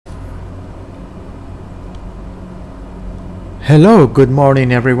Hello, good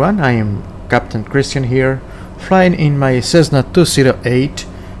morning everyone. I am Captain Christian here, flying in my Cessna 208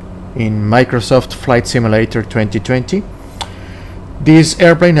 in Microsoft Flight Simulator 2020. This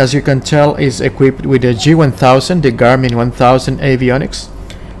airplane, as you can tell, is equipped with a G1000, the Garmin 1000 avionics,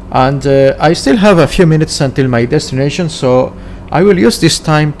 and I still have a few minutes until my destination, so I will use this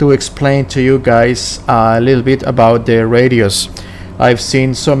time to explain to you guys a little bit about the radios. I've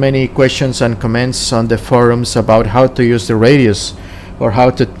seen so many questions and comments on the forums about how to use the radios, or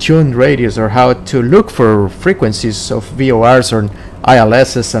how to tune radios, or how to look for frequencies of VORs or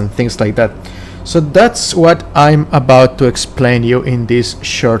ILSs and things like that. So that's what I'm about to explain you in this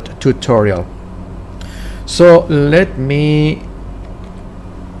short tutorial. So let me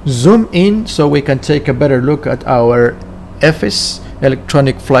zoom in so we can take a better look at our EFIS,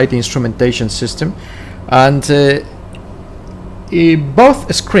 Electronic Flight Instrumentation System. And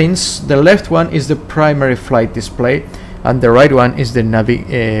both screens, the left one is the primary flight display and the right one is the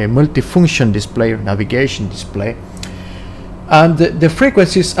multifunction display or navigation display. And the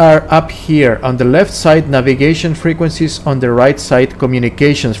frequencies are up here. On the left side, navigation frequencies, on the right side,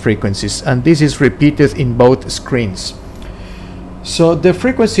 communications frequencies, and this is repeated in both screens. So the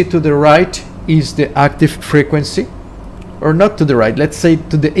frequency to the right is the active frequency, or not to the right, let's say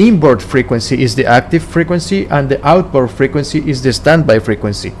to the inboard frequency is the active frequency and the outboard frequency is the standby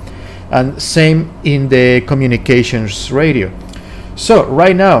frequency, and same in the communications radio. So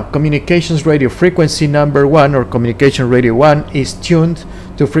right now, communications radio frequency number 1, or communication radio 1, is tuned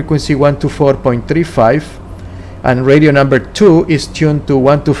to frequency 124.35, and radio number 2 is tuned to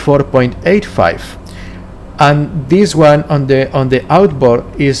 124.85, and this one on the outboard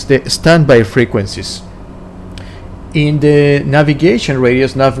is the standby frequencies. In the navigation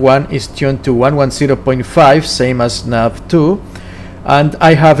radios, NAV1 is tuned to 110.5, same as NAV2, and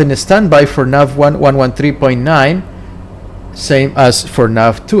I have in a standby for NAV1 113.9, same as for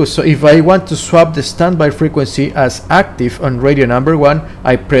NAV2. So if I want to swap the standby frequency as active on radio number 1,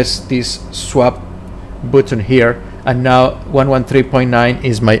 I press this swap button here, and now 113.9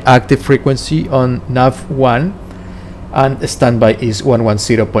 is my active frequency on NAV1 and standby is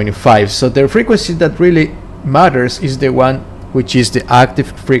 110.5. So the frequency that really matters is the one which is the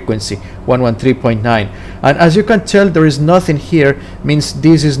active frequency, 113.9. And as you can tell, there is nothing here, means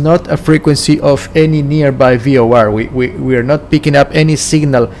this is not a frequency of any nearby VOR. We are not picking up any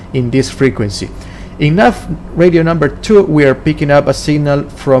signal in this frequency. In NAV radio number 2, we are picking up a signal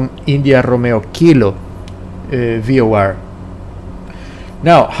from India Romeo Kilo VOR.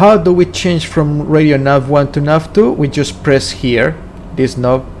 Now, how do we change from radio NAV1 to NAV2? We just press here, this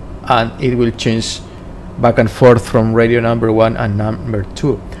knob, and it will change back and forth from radio number 1 and number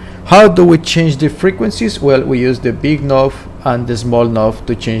 2. How do we change the frequencies? Well, we use the big knob and the small knob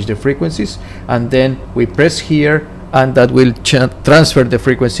to change the frequencies, and then we press here and that will transfer the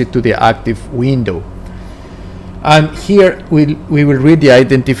frequency to the active window. And here we will read the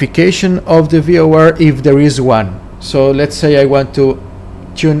identification of the VOR if there is one. So let's say I want to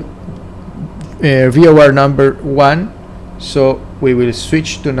tune VOR number 1, so we will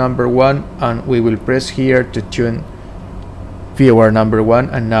switch to number 1 and we will press here to tune VOR number 1,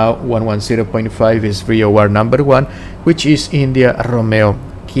 and now 110.5 is VOR number 1, which is India Romeo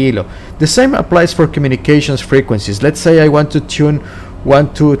Kilo. The same applies for communications frequencies. Let's say I want to tune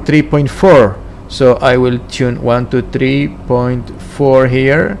 123.4, so I will tune 123.4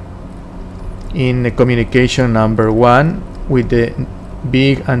 here in the communication number 1 with the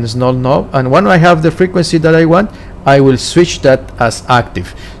big and small knob, and when I have the frequency that I want, I will switch that as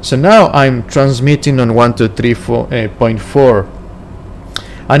active. So now I'm transmitting on 123.4,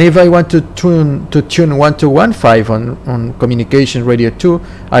 and if I want to tune 1215 on communication radio 2,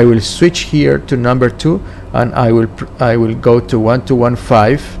 I will switch here to number 2 and I will go to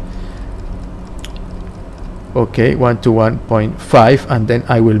 1215. Okay, 121.5, and then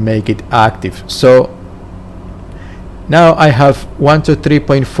I will make it active. So now I have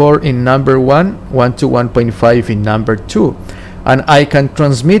 123.4 in number 1, 121.5 in number 2, and I can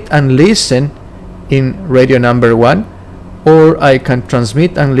transmit and listen in radio number 1, or I can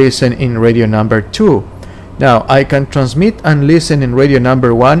transmit and listen in radio number 2. Now I can transmit and listen in radio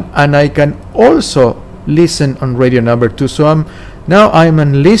number 1, and I can also listen on radio number 2. So now I am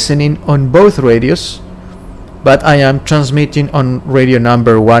listening on both radios, but I am transmitting on radio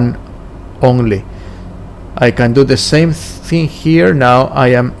number 1 only. I can do the same thing here. Now I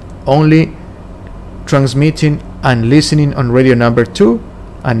am only transmitting and listening on radio number 2,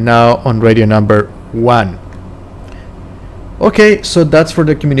 and now on radio number 1. Okay, so that's for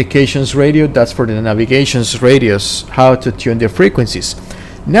the communications radio, that's for the navigations radios, how to tune the frequencies.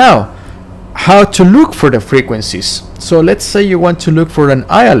 Now, how to look for the frequencies. So let's say you want to look for an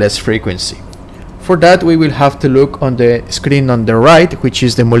ILS frequency. For that, we will have to look on the screen on the right, which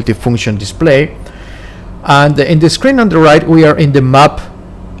is the multifunction display. And in the screen on the right, we are in the map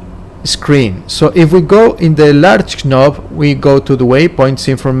screen. So if we go in the large knob, we go to the waypoints,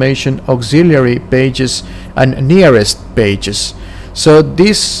 information, auxiliary pages, and nearest pages. So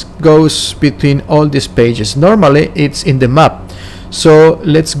this goes between all these pages. Normally it's in the map. So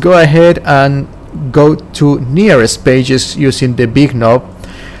let's go ahead and go to nearest pages using the big knob.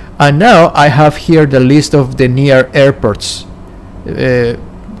 And now I have here the list of the near airports,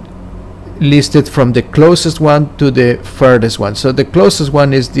 listed from the closest one to the furthest one. So the closest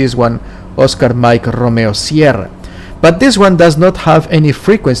one is this one, Oscar Mike Romeo Sierra. But this one does not have any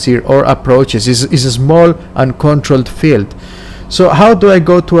frequency or approaches. It's a small uncontrolled field. So how do I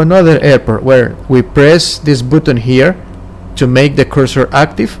go to another airport? Where we press this button here to make the cursor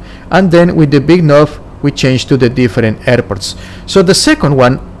active, and then with the big knob we change to the different airports. So the second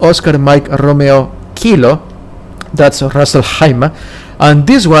one, Oscar Mike Romeo Kilo, that's Russell Jaime, and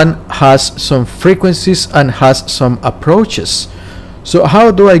this one has some frequencies and has some approaches. So how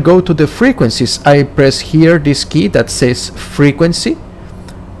do I go to the frequencies? I press here this key that says frequency,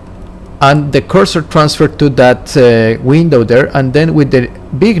 and the cursor transferred to that window there, and then with the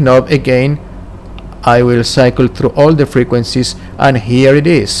big knob again I will cycle through all the frequencies, and here it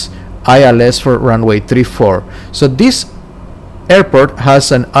is, ILS for runway 34. So this airport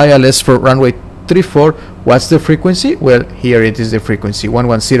has an ILS for runway 34. What's the frequency? Well, here it is, the frequency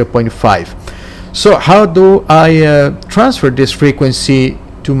 110.5. So how do I transfer this frequency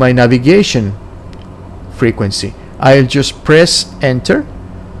to my navigation frequency? I'll just press enter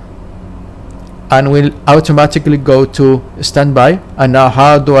and will automatically go to standby. And now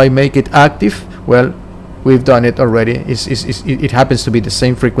how do I make it active? Well, we've done it already. It happens to be the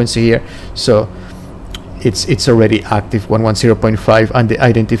same frequency here, so it's already active, 110.5, and the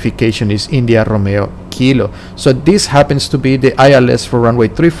identification is India Romeo Kilo. So this happens to be the ILS for runway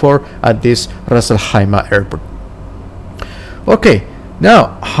 34 at this Russell Jaime airport. Okay,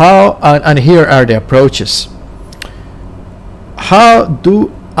 now how, and here are the approaches. How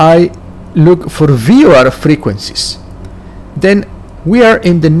do I look for VOR frequencies? Then we are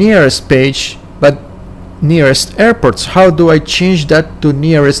in the nearest page, but nearest airports. How do I change that to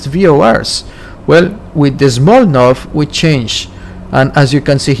nearest VORs? Well, with the small knob we change, and as you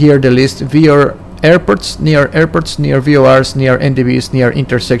can see here, the list: VOR airports, near VORs, near NDBs, near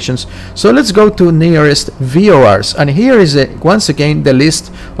intersections. So let's go to nearest VORs, and here is once again the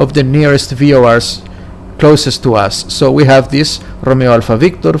list of the nearest VORs closest to us. So we have this: Romeo Alpha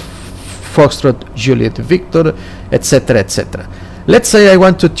Victor, Foxtrot Juliet Victor, etc., etc. Let's say I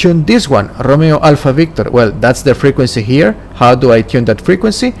want to tune this one, Romeo Alpha Victor. Well, that's the frequency here. How do I tune that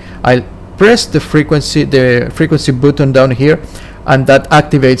frequency? I'll press the frequency button down here, and that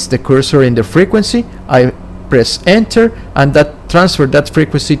activates the cursor in the frequency. I press enter, and that transfers that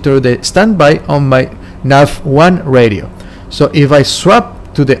frequency to the standby on my NAV1 radio. So if I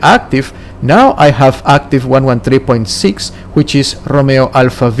swap to the active, now I have active 113.6, which is Romeo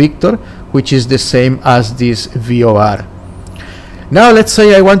Alpha Victor, which is the same as this VOR. Now let's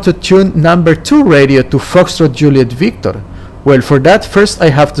say I want to tune number 2 radio to Foxtrot Juliet Victor. Well, for that, first I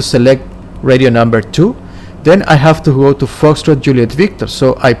have to select radio number 2, then I have to go to Foxtrot Juliet Victor.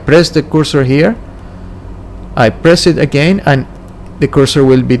 So I press the cursor here, I press it again, and the cursor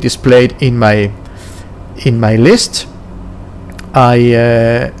will be displayed in my list.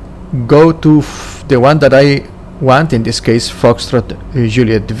 I go to the one that I want, in this case Foxtrot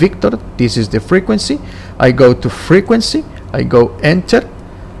Juliet Victor. This is the frequency. I go to frequency, I go enter,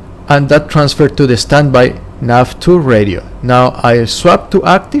 and that transferred to the standby NAV2 radio. Now I swap to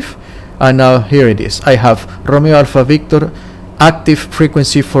active, and now here it is. I have Romeo Alpha Victor active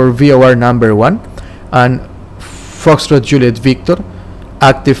frequency for VOR number 1, and Foxtrot Juliet Victor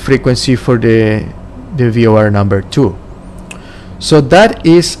active frequency for the VOR number 2. So that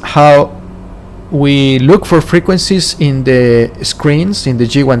is how we look for frequencies in the screens in the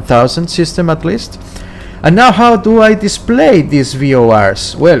G1000 system, at least. And now how do I display these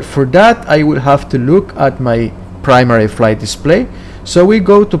VORs? Well, for that I will have to look at my primary flight display. So we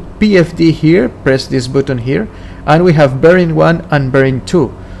go to PFD here, press this button here, and we have bearing 1 and bearing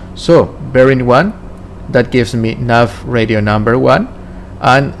 2. So bearing 1, that gives me nav radio number 1,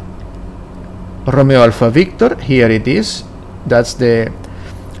 and Romeo Alpha Victor, here it is.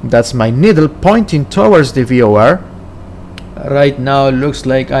 That's my needle pointing towards the VOR. Right now looks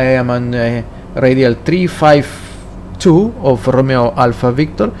like I am on radial 352 of Romeo Alpha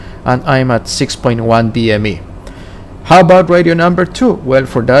Victor, and I'm at 6.1 DME. How about radio number 2? Well,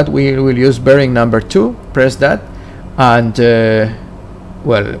 for that we will use bearing number 2. Press that, and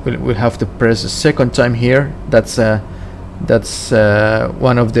well, we'll have to press a second time here. That's one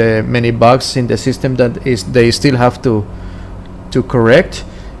of the many bugs in the system that is they still have to correct.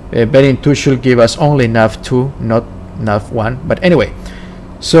 Bearing 2 should give us only nav 2, not nav 1. But anyway,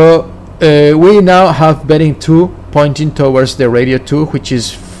 so we now have bearing 2 pointing towards the radio 2, which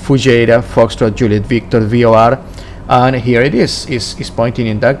is Fujairah Foxtrot Juliet Victor VOR, and here it is pointing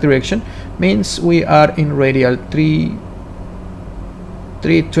in that direction. Means we are in radial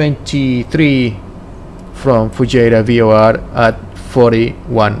 323 from Fujairah VOR at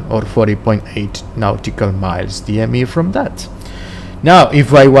 41 or 40.8 nautical miles DME from that. Now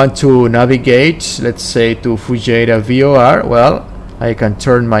if I want to navigate, let's say, to Fujairah VOR, well, I can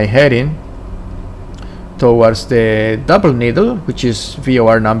turn my heading towards the double needle, which is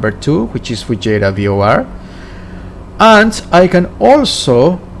VOR number 2, which is Fujairah VOR, and I can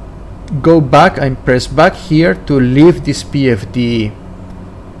also go back and press back here to leave this PFD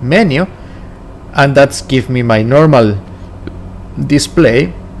menu, and that's give me my normal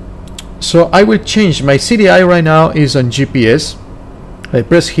display. So I will change my CDI. Right now is on GPS. I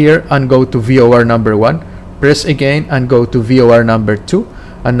press here and go to VOR number 1, press again and go to VOR number 2,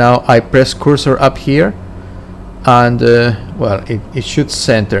 and now I press cursor up here, and well, it should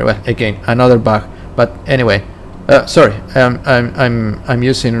center. Well, again, another bug, but anyway, sorry, I'm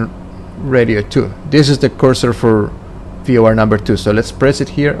using radio 2. This is the cursor for VOR number 2, so let's press it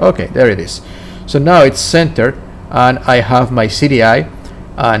here. Okay, there it is. So now it's centered, and I have my CDI,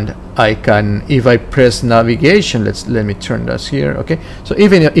 and I can, if I press navigation, let me turn this here. Okay, so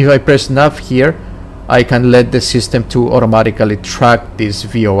even if I press nav here, I can let the system to automatically track this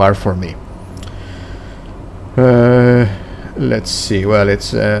VOR for me. Let's see. Well,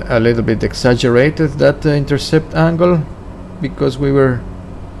 it's a little bit exaggerated, that intercept angle, because we were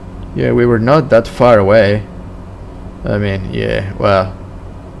not that far away. I mean, yeah, well,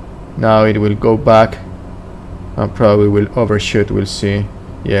 now it will go back and probably will overshoot. We'll see.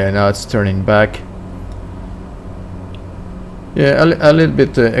 Yeah, now it's turning back. Yeah, a little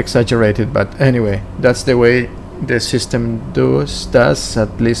bit exaggerated, but anyway, that's the way the system does,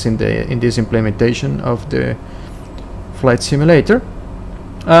 at least in this implementation of the flight simulator.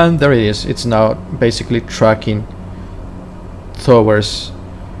 And there it is. It's now basically tracking towards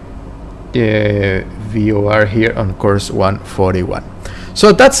the VOR here on course 141.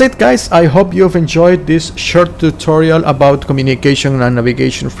 So that's it, guys. I hope you've enjoyed this short tutorial about communication and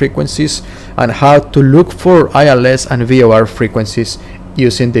navigation frequencies and how to look for ILS and VOR frequencies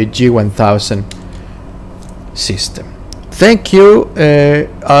using the G1000 system. Thank you.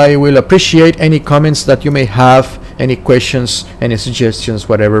 I will appreciate any comments that you may have, any questions, any suggestions,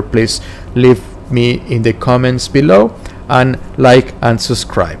 whatever. Please leave me in the comments below, and like and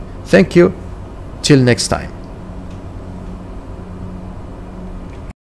subscribe. Thank you. Till next time.